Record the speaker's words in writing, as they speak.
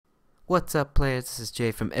What's up, players? This is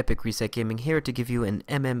Jay from Epic Reset Gaming, here to give you an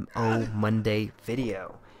MMO Monday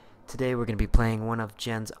video. Today we're going to be playing one of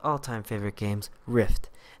Jenn's all-time favorite games, Rift.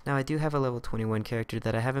 Now I do have a level 21 character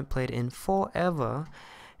that I haven't played in forever,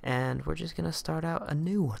 and we're just going to start out a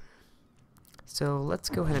new one. So let's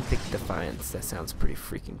go ahead and pick Defiance. That sounds pretty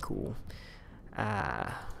freaking cool.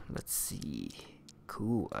 Let's see.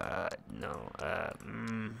 Cool.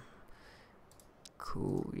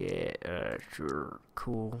 Cool. Yeah. Sure.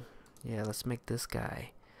 Cool. Yeah, let's make this guy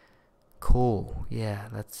cool. Yeah,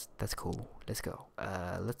 that's cool. Let's go.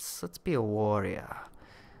 Let's be a warrior.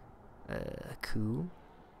 Cool.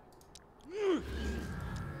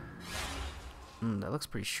 That looks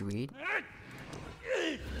pretty sweet.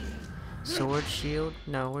 Sword shield?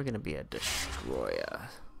 No, we're gonna be a destroyer.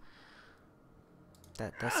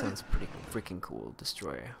 That sounds pretty freaking cool.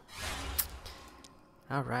 Destroyer.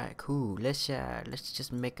 All right, cool. Let's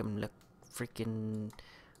just make him look freaking.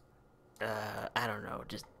 I don't know,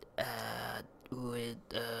 just,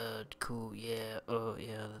 cool, yeah, oh,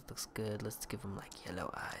 yeah, that looks good. Let's give him, like,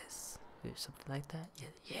 yellow eyes, or something like that,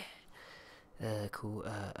 yeah, cool,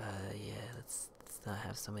 yeah, let's not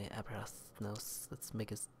have so many eyebrows, no, let's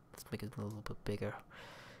make it a little bit bigger,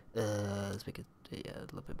 let's make it, yeah, a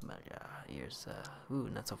little bit more, ears,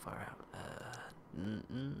 ooh, not so far out,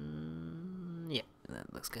 yeah,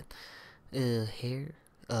 that looks good, hair,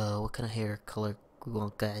 what kind of hair color we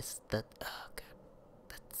want, guys? That, oh god,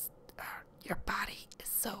 that's, your body is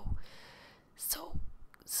so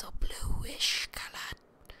bluish colored.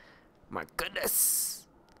 My goodness,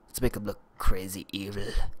 let's make him look crazy evil.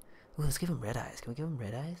 Ooh, let's give him red eyes. Can we give him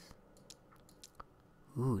red eyes?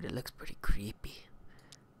 Ooh, that looks pretty creepy.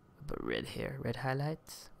 But red hair, red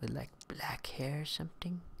highlights with like black hair or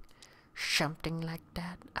something like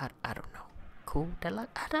that. I don't know. Cool. That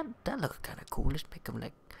looks kind of cool. Let's make him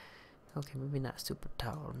like. Okay, maybe not super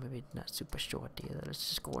tall, maybe not super short either. Let's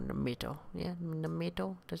just go in the middle. Yeah, in the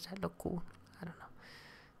middle. Does that look cool? I don't know.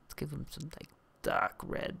 Let's give him some like dark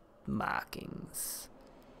red markings.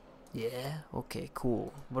 Yeah, okay,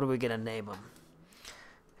 cool. What are we gonna name him?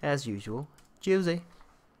 As usual, Joozy.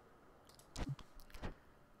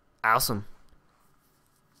 Awesome.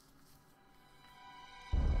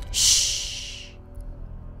 Shh.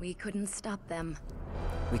 We couldn't stop them.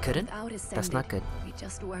 We couldn't? That's not good. We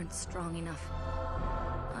just weren't strong enough.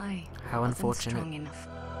 How unfortunate. Strong enough.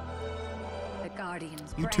 The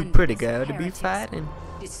Guardians. You too pretty girl to be fighting.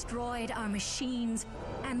 Destroyed our machines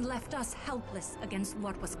and left us helpless against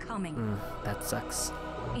what was coming. That sucks.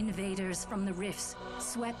 Invaders from the rifts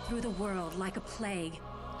swept through the world like a plague.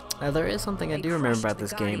 There is something I do remember about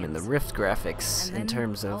this game, and the rift graphics, in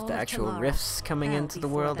terms of the actual rifts coming into the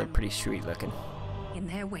world, are pretty sweet looking. In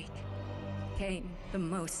their wake came the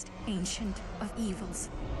most ancient of evils.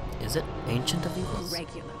 Is it ancient of evils?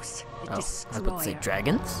 Regulos, oh, I was about to say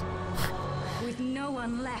dragons? With no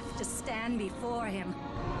one left to stand before him,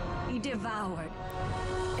 he devoured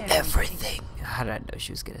everything. How did I know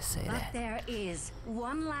she was gonna say that? But there is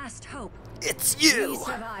one last hope. It's you! We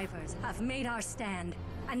survivors have made our stand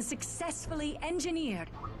and successfully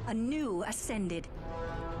engineered a new Ascended.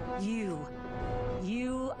 You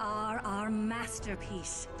are our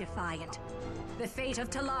masterpiece, Defiant. The fate of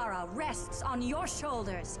Talara rests on your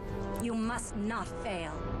shoulders. You must not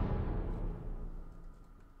fail.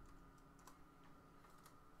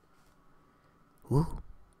 Ooh.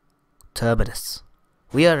 Terminus.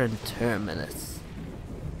 We are in Terminus.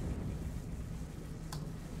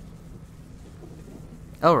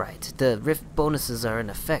 Alright, the rift bonuses are in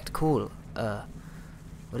effect. Cool.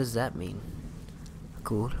 What does that mean?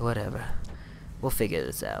 Cool, whatever. We'll figure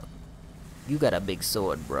this out. You got a big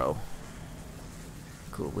sword, bro.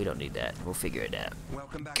 Cool, we don't need that. We'll figure it out.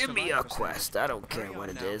 Give me a quest. I don't care what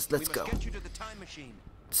it is. Let's go.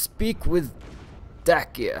 Speak with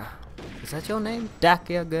Dakia. Is that your name?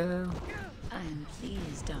 Dakia girl? I'm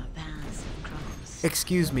pleased our paths have crossed.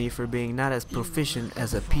 Excuse me for being not as proficient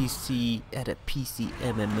as a PC at a PC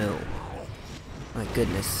MMO. My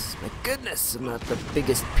goodness, I'm not the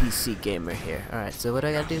biggest PC gamer here. Alright, so what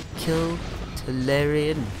I gotta do? Kill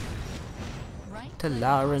Talarian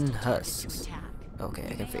husks.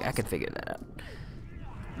 Okay, I can figure that out.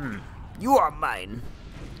 You are mine.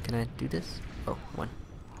 Can I do this? Oh, one.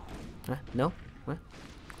 No?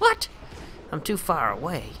 What? I'm too far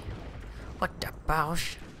away. What the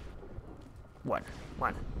bosh? One.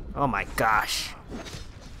 Oh my gosh.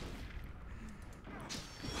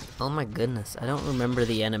 Oh my goodness, I don't remember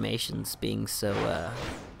the animations being so,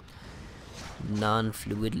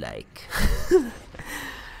 non-fluid like.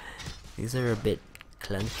 These are a bit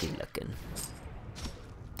clunky looking.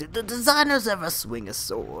 Did the designers ever swing a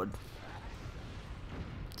sword?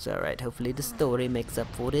 It's alright. Hopefully the story makes up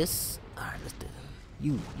for this. Alright, let's do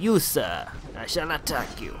it. You, sir. I shall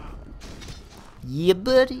attack you. Yeah,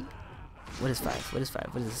 buddy. What is 5? What is 5?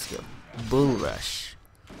 What is this skill? Bull Rush.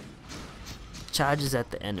 Charges at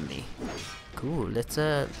the enemy. Cool. Let's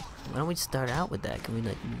why don't we start out with that? Can we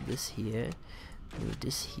like move this here? Move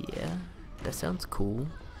this here. That sounds cool.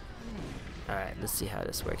 Alright, let's see how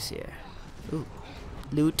this works here. Ooh.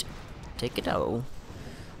 Loot. Take it all.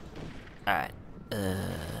 Alright.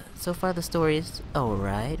 So far the story is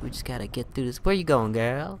alright. We just gotta get through this. Where you going,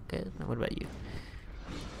 girl? Okay. What about you?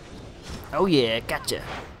 Oh yeah, gotcha.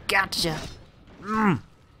 Gotcha. Come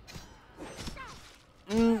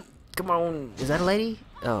on. Is that a lady?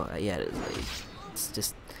 Oh, yeah, it is a lady. It's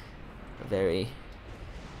just a very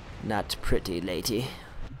not pretty lady.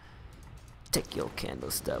 Take your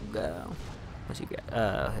candle stub, girl. What you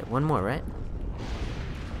got? One more, right?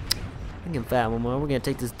 We can find one more. We're gonna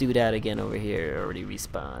take this dude out again over here. Already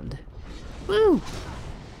respawned. Woo!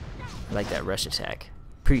 I like that rush attack.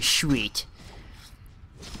 Pretty sweet.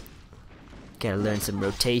 Gotta learn some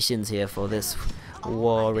rotations here for this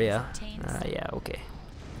warrior. Yeah, okay.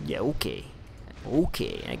 Yeah, okay.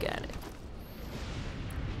 Okay, I got it.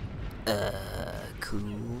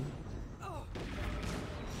 Cool. Oh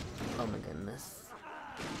my goodness.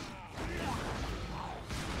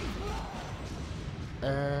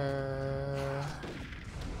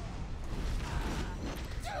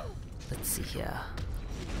 Let's see here.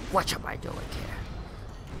 Watch out, I don't care.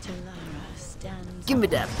 Give me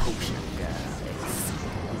that potion, guys.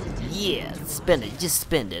 Yeah, spend it. Just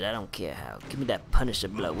spend it. I don't care how. Give me that Punisher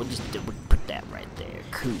blow. We'll put that right there.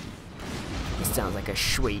 Cool. It sounds like a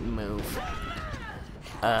sweet move.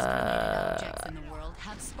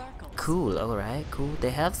 Cool. All right. Cool. They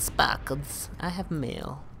have sparkles. I have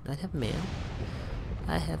mail. I have mail.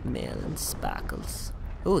 I have mail and sparkles.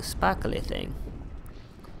 Ooh, sparkly thing.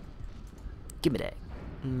 Give me that.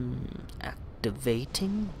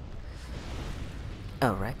 Activating.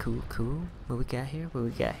 Alright, cool, cool. What we got here? What we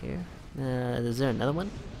got here? Is there another one?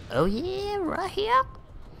 Oh yeah, right here.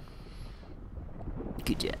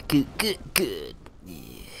 Good job. Good, good, good.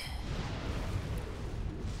 Yeah.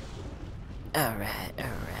 Alright,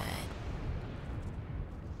 alright.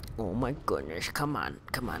 Oh my goodness, come on,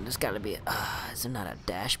 come on. There's gotta be a, is there not a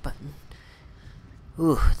dash button?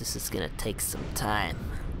 Ooh, this is gonna take some time.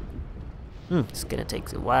 It's gonna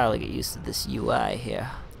take a while to get used to this UI here.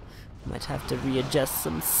 Might have to readjust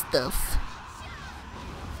some stuff.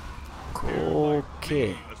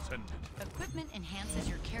 Okay. Equipment enhances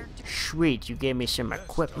your character. Sweet, you gave me some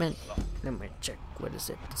equipment. Let me check. What is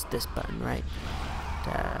it? It's this button, right?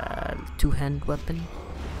 Two-hand weapon.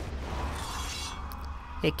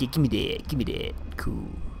 Hey, give me that. Give me that. Cool.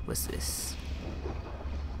 What's this?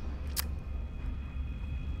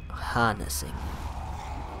 Harnessing.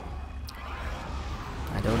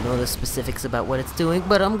 I don't know the specifics about what it's doing,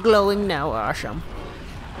 but I'm glowing now. Awesome.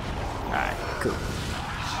 Alright, cool.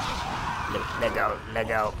 Let go, let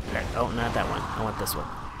go. Oh, not that one. I want this one.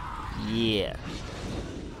 Yeah.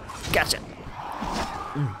 Gotcha.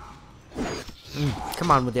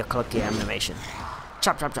 Come on with your clunky animation.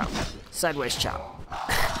 Chop, chop, chop. Sideways chop.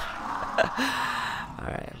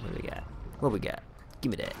 Alright, what do we got? What we got?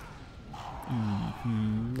 Give me that.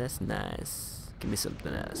 That's nice. Give me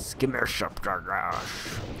something else. Give me something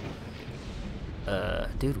else.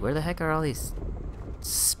 Dude, where the heck are all these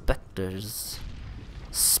specters?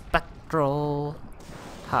 Spectral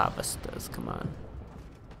harvesters. Come on.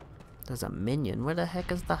 There's a minion. Where the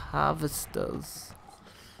heck is the harvesters?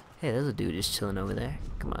 Hey, there's a dude just chilling over there.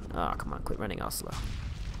 Come on. Oh, come on. Quit running all slow.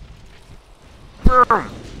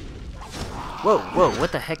 Whoa, whoa.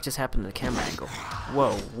 What the heck just happened to the camera angle?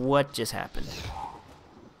 Whoa, what just happened?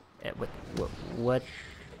 What?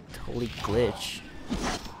 Holy glitch.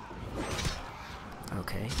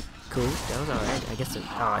 Okay, cool. That was alright. I guess. Oh,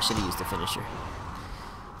 I should have used the finisher.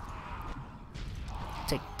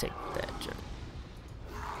 Take that, Jenn.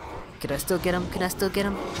 Can I still get him? Can I still get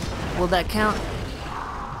him? Will that count?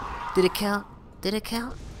 Did it count? Did it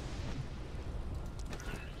count?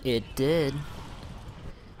 It did.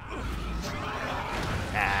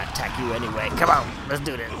 Attack you anyway. Come on, let's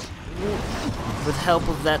do this. With help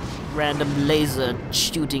of that random laser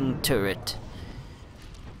shooting turret.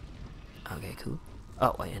 Okay, cool.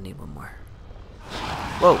 Oh, wait, I need one more.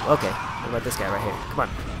 Whoa, okay. What about this guy right here? Come on.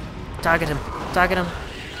 Target him. Target him.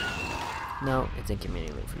 No, I think you're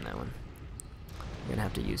immediately from that one. I'm gonna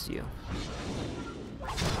have to use you.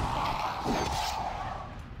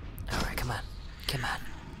 Alright, come on. Come on.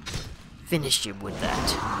 Finish him with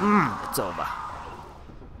that. It's over.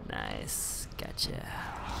 Nice. Gotcha.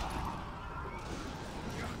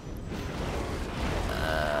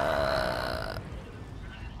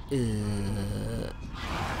 Oh,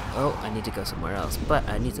 I need to go somewhere else, but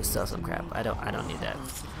I need to sell some crap. I don't need that.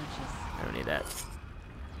 I don't need that.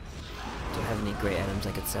 Do I have any great items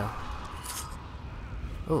I could sell?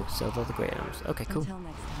 Oh, sell all the great items. Okay, cool.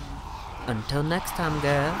 Until next time,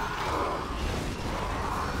 girl.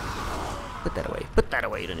 Put that away. Put that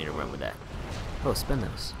away. You don't need to run with that. Oh, spin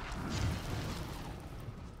those.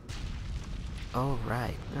 All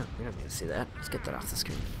right. No, we don't need to see that. Let's get that off the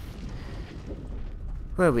screen.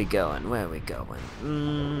 Where are we going? Where are we going?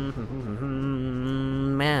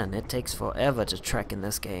 Man, it takes forever to trek in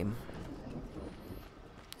this game.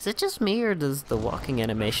 Is it just me, or does the walking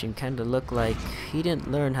animation kind of look like he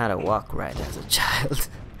didn't learn how to walk right as a child?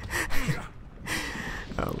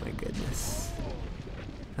 Oh my goodness.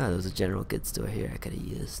 Oh, there was a general goods store here I could have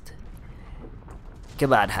used.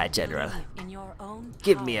 Come on, High General.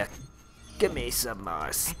 Give me some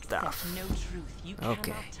more stuff.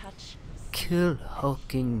 Okay. Kill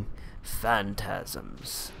hulking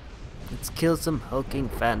phantasms. Let's kill some hulking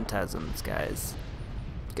phantasms, guys.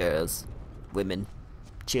 Girls, women,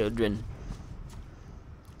 children.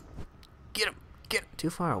 Get him! Get him! Too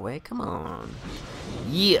far away? Come on.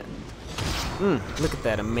 Yeah! Look at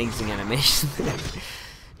that amazing animation.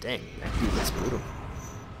 Dang, that dude looks brutal.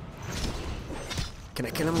 Can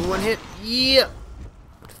I kill him with one hit? Yeah!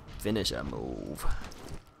 Finish a move.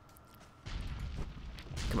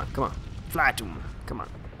 Come on, come on. Fly to him. Come on.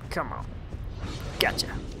 Come on. Gotcha.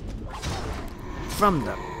 From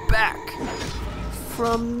the back.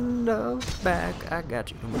 From the back. I got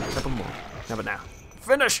you. Come on, a couple more. How about now?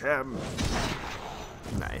 Finish him.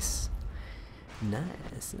 Nice.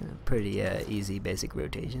 Nice. Pretty easy basic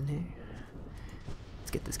rotation here.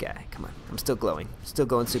 Let's get this guy. Come on. I'm still glowing. Still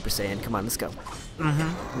going Super Saiyan. Come on, let's go.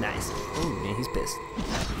 Nice. Oh, man, he's pissed.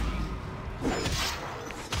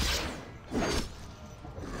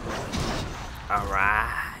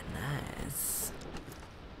 Alright, nice.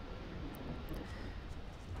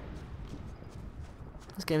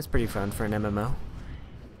 This game's pretty fun for an MMO.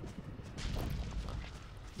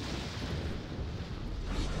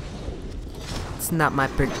 It's not my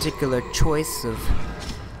particular choice of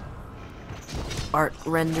art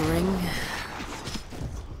rendering.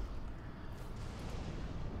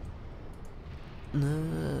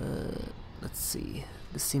 Let's see.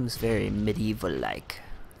 This seems very medieval-like.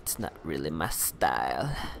 It's not really my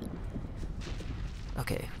style.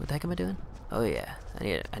 Okay, what the heck am I doing? Oh yeah,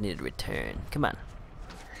 I need to return. Come on.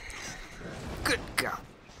 Good go.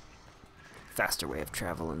 Faster way of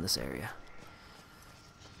travel in this area.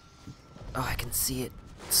 Oh, I can see it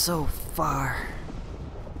so far.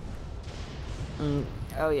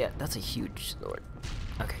 Oh yeah, that's a huge sword.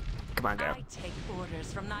 Okay, come on, girl.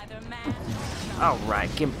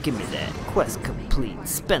 Alright, give me that. Quest complete.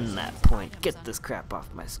 Spend that point. Get this crap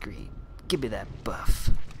off my screen. Give me that buff.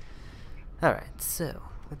 Alright, so,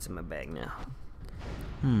 what's in my bag now?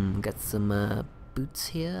 Got some boots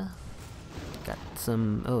here. Got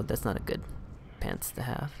some, oh, that's not a good pants to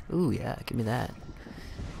have. Ooh, yeah, give me that.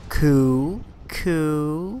 Cool,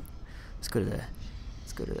 cool. Let's go to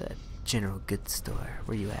that general goods store.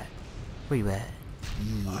 Where you at? Where you at?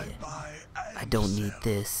 Yeah. I don't need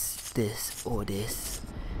this, or this.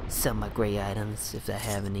 Sell my gray items if I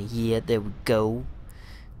have any. Yeah, there we go.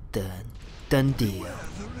 Done. Done deal.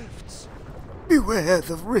 Beware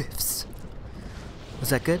the rifts. Was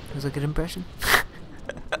that good? Was that a good impression?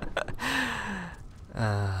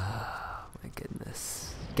 My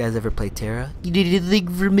goodness. You guys ever play Terra? You need anything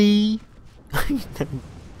for me?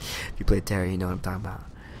 If you play Terra, you know what I'm talking about.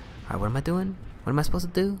 Alright, what am I doing? What am I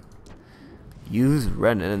supposed to do? Use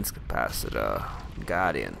resonance capacitor.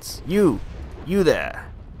 Guardians. You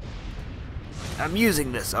there. I'm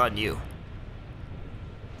using this on you.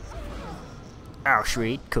 Ow,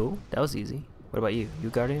 shriek. Cool. That was easy. What about you? You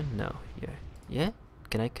guardian? No. Yeah. Yeah?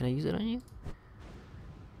 Can I use it on you?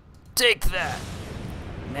 Take that!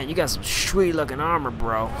 Man, you got some sweet looking armor,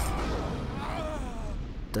 bro.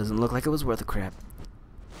 Doesn't look like it was worth a crap.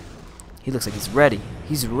 He looks like he's ready.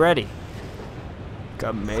 He's ready.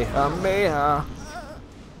 Kamehameha.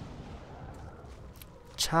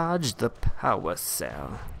 Charge the power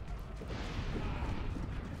cell.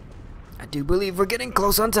 I do believe we're getting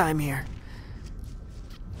close on time here.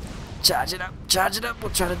 Charge it up. Charge it up.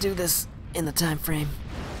 We'll try to do this in the time frame.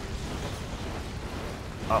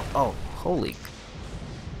 Oh, holy.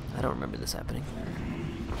 I don't remember this happening.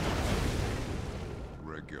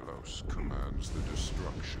 Regulos commands the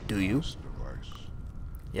destruction Do you? of this device.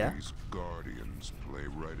 Yeah? These guardians play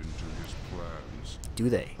right into his plans. Do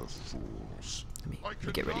they? The fools. Let me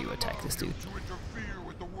get ready to attack this dude. To interfere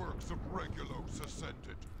with the works of Regulos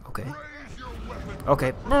Ascended. Okay. Raise your weapon.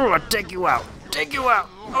 Okay. I'll take you out. take you out.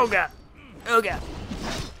 Oh god. Oh god.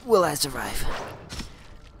 Will I survive?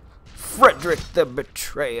 Frederick the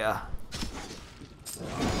Betrayer.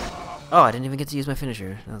 Oh, I didn't even get to use my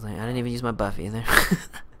finisher. I was like, I didn't even use my buff either.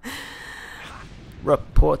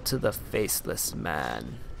 Report to the Faceless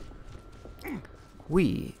Man.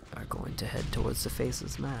 We are going to head towards the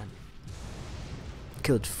Faceless Man.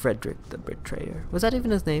 Killed Frederick the Betrayer. Was that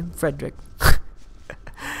even his name? Frederick.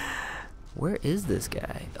 Where is this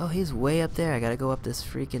guy? Oh, he's way up there. I gotta go up this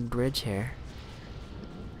freaking bridge here.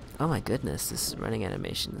 Oh my goodness, this running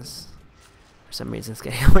animation is, for some reason, it's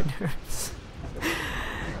getting on my nerves.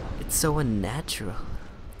 It's so unnatural.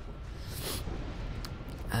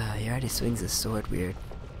 He already swings his sword weird.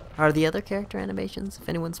 Are the other character animations, if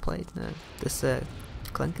anyone's played this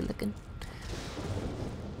clunky looking?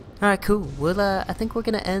 Alright, cool. Well, I think we're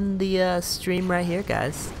gonna end the stream right here,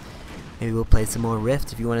 guys. Maybe we'll play some more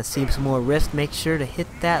Rift. If you want to see some more Rift, make sure to hit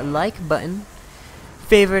that like button,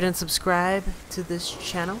 favorite and subscribe to this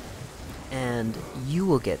channel, and you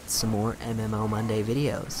will get some more MMO Monday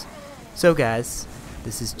videos. So guys,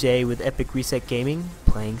 this is Jay with Epic Reset Gaming,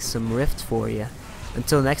 playing some Rift for you.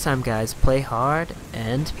 Until next time guys, play hard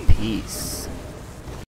and peace.